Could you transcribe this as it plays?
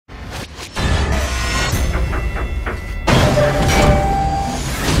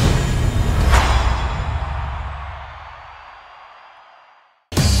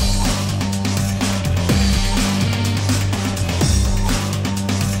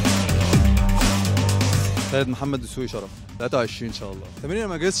خالد محمد الدسوقى شرف 23 ان شاء الله. التمرين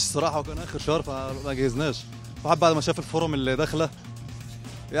ما جهزش الصراحه وكان اخر شهر فما جهزناش. واحد بعد ما شاف الفورم اللي داخله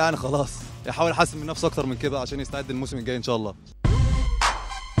يعني خلاص يحاول يحسن من نفسه اكتر من كده عشان يستعد الموسم الجاي ان شاء الله.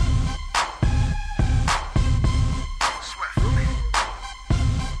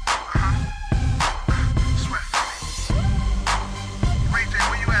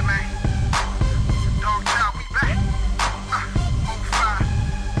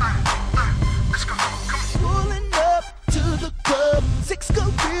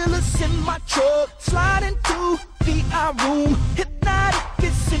 In my truck, sliding through the room, hypnotic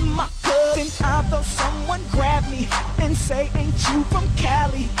kiss in my cup. Then I felt someone grab me and say, "Ain't you from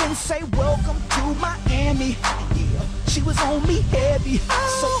Cali?" And say, "Welcome to Miami." Yeah, she was on me heavy,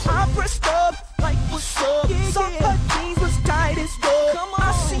 so I pressed up like, "What's up?" Saw her jeans was tight as well. I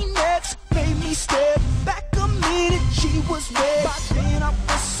seen next, made me step back a minute. She was wet. By then I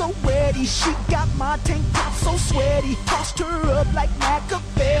was so ready. She got my tank top so sweaty. Tossed her up like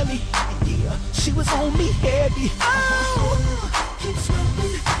Machiavelli. Yeah, she was on me heavy.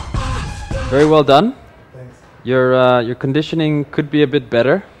 Very well done. Thanks. Your conditioning could be a bit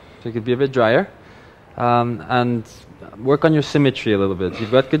better, so you could be a bit drier, and work on your symmetry a little bit.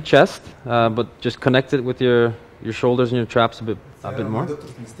 You've got good chest, but just connect it with your shoulders and your traps a bit more.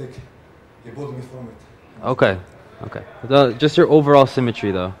 Mistake. He pulled me from it. Okay, okay. Just your overall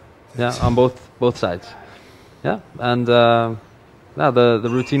symmetry, though. Yeah, on both sides. Yeah, and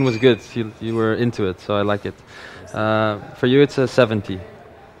the routine was good. You were into it, so I like it. For you, it's a 70.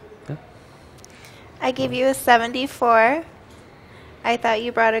 Yeah. I gave you a 74. I thought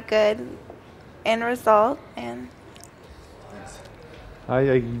you brought a good end result, and I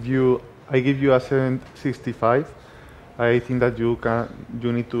give you a 65. I think that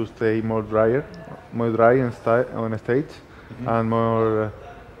you need to stay more dry on stage, and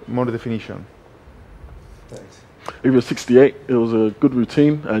more definition. Thanks. If you're 68, it was a good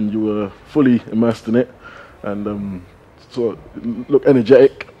routine and you were fully immersed in it, and sort of look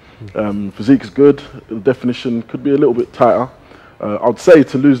energetic. Physique is good. The definition could be a little bit tighter. I'd say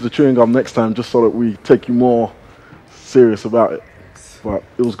to lose the chewing gum next time, just so that we take you more serious about it. But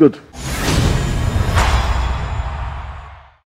it was good.